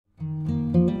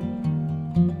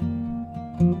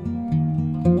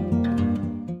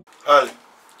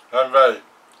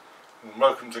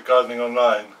welcome to Gardening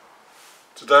Online.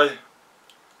 Today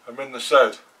I'm in the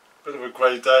shed, bit of a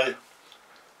grey day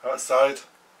outside,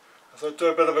 so I do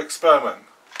a bit of experiment.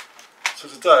 So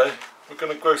today we're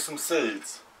going to grow some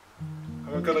seeds, and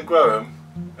we're going to grow them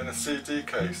in a CD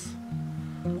case.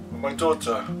 Well, my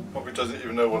daughter probably doesn't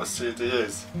even know what a CD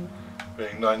is,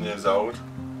 being 9 years old,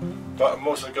 but I'm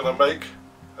also going to make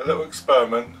a little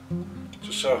experiment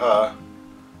to show her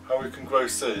how we can grow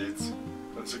seeds.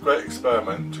 It's a great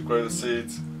experiment to grow the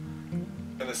seeds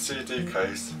in a CD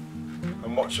case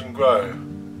and watch them grow.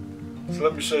 So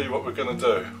let me show you what we're going to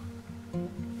do.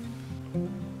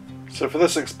 So for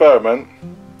this experiment,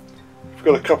 we've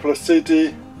got a couple of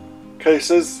CD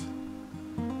cases,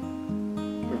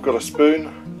 we've got a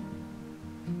spoon,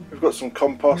 we've got some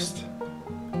compost,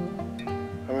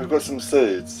 and we've got some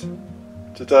seeds.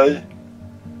 Today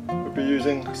we'll be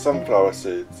using sunflower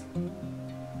seeds.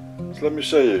 So let me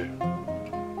show you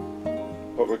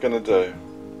what we're going to do.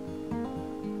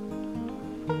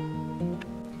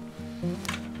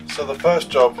 So the first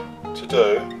job to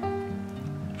do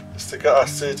is to get our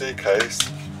CD case,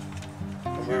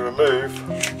 and we remove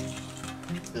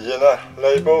the inner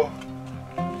label,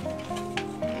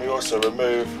 and we also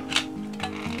remove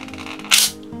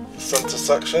the centre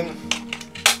section,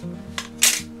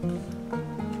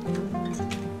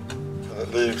 and it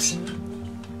leaves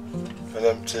an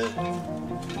empty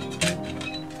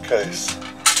case.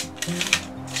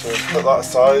 So we put that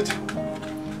aside,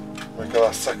 we got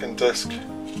our second disc,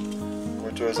 and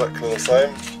we do exactly the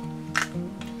same,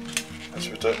 as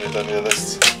we don't need any of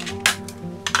this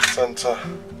centre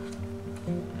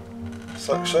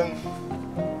section.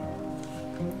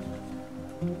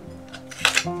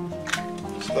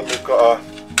 So then we've got our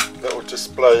little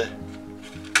display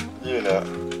unit.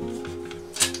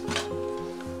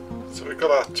 So we've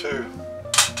got our two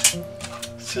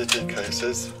CD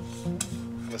cases,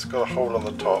 and it's got a hole on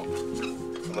the top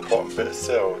and the bottom bit is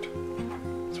sealed.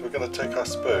 So we're going to take our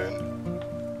spoon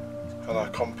and our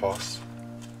compost,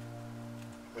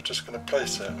 we're just going to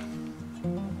place it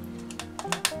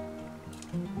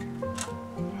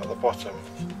at the bottom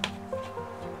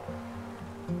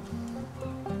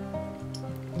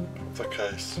of the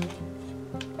case.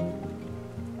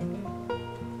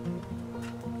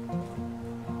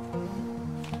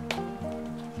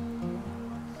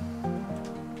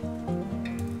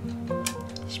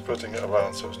 Spreading it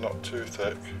around so it's not too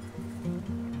thick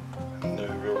and no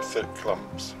real thick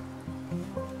clumps.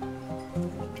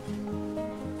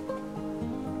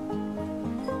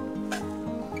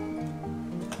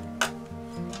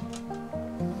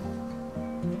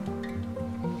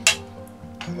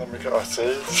 And then we get our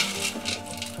seeds,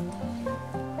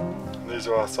 and these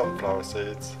are our sunflower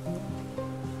seeds.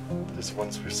 These are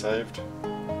ones we saved,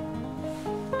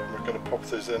 and we're going to pop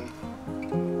these in.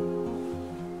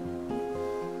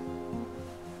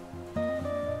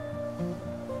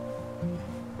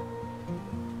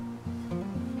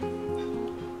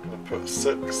 Put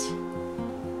 6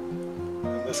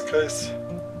 in this case,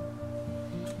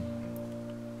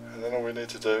 and then all we need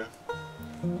to do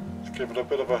is give it a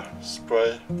bit of a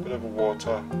spray, a bit of a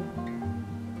water,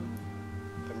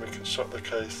 then we can shut the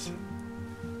case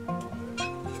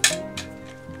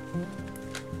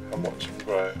and watch them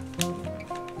grow.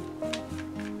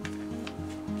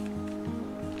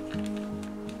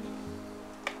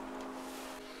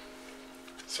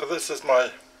 So this is my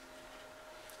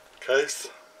case.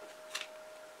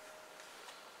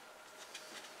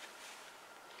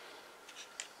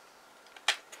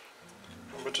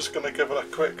 We're just going to give it a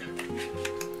quick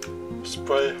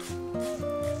spray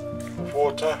of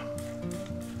water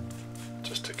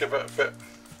just to give it a bit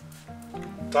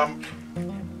damp.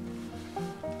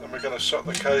 Then we're going to shut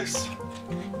the case,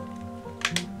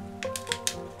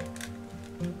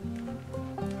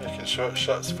 making sure it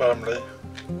shuts firmly,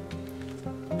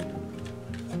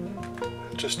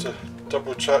 and just to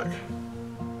double check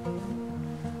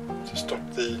to stop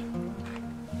the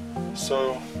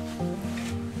soil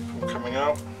coming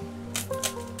out,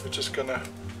 we're just going to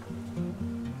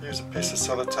use a piece of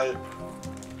sellotape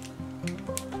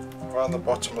around the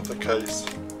bottom of the case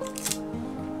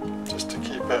just to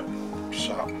keep it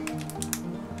shut.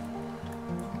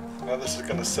 Now this is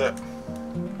going to sit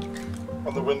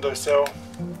on the windowsill,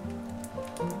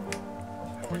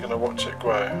 and we're going to watch it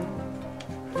grow.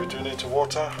 If we do need to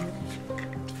water,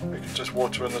 we can just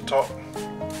water in the top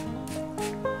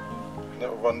and it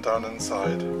will run down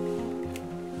inside.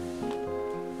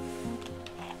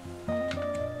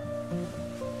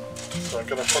 So I'm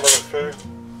going to follow it through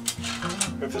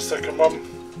with the second one,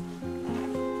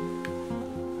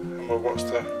 and we'll watch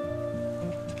the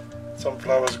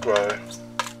sunflowers grow.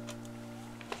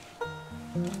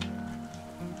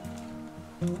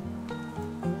 Great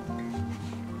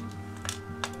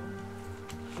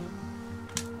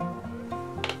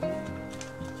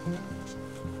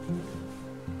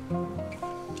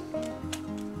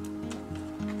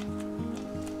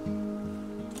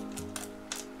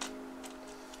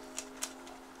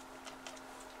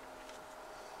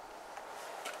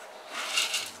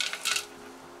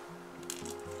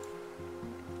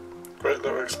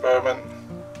little experiment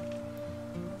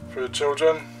for your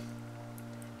children,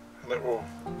 and it will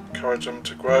encourage them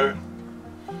to grow,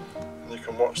 and you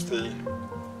can watch the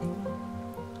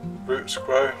roots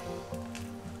grow,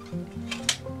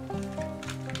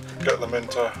 get them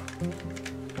into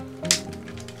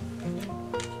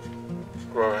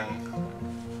growing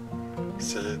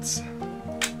seeds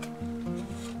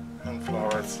and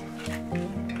flowers.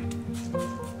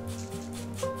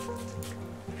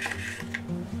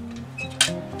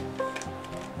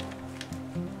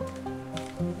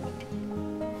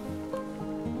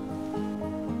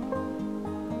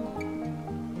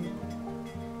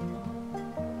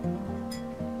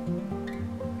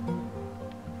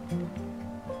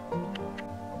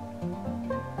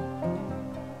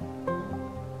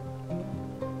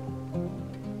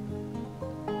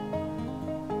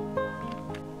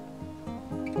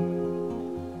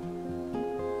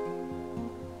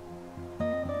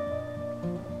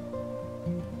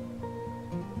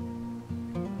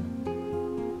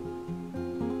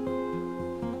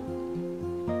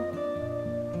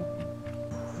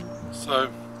 So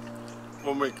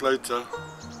 1 week later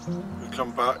we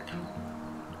come back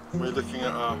and we're looking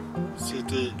at our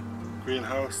CD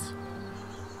greenhouse.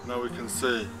 Now we can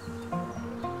see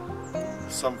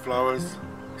sunflowers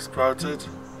sprouted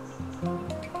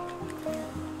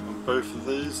on both of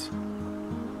these,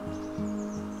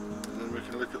 and then we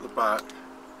can look at the back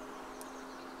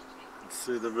and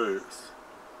see the roots.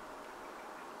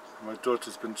 And my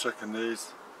daughter's been checking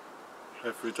these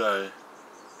every day.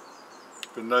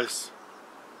 It's been nice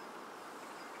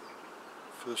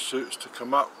for the shoots to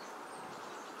come up,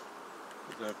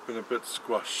 but they've been a bit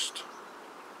squashed.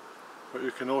 But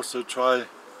you can also try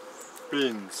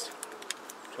beans,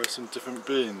 try some different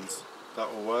beans,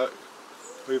 that will work,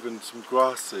 or even some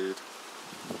grass seed.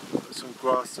 Put some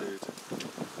grass seed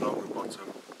along the bottom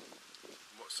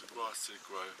and watch the grass seed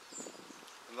grow,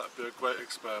 and that'd be a great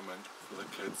experiment for the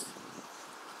kids.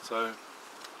 So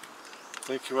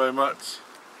thank you very much.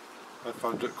 I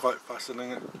found it quite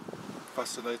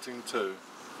fascinating too,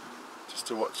 just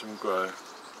to watch them grow.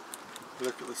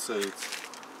 Look at the seeds,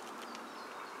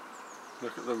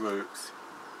 look at the roots,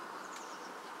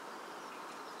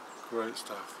 great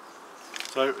stuff.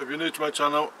 So if you're new to my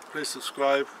channel, please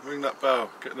subscribe, ring that bell,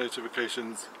 get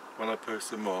notifications when I post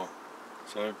some more.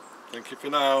 So thank you for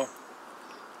now,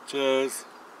 cheers.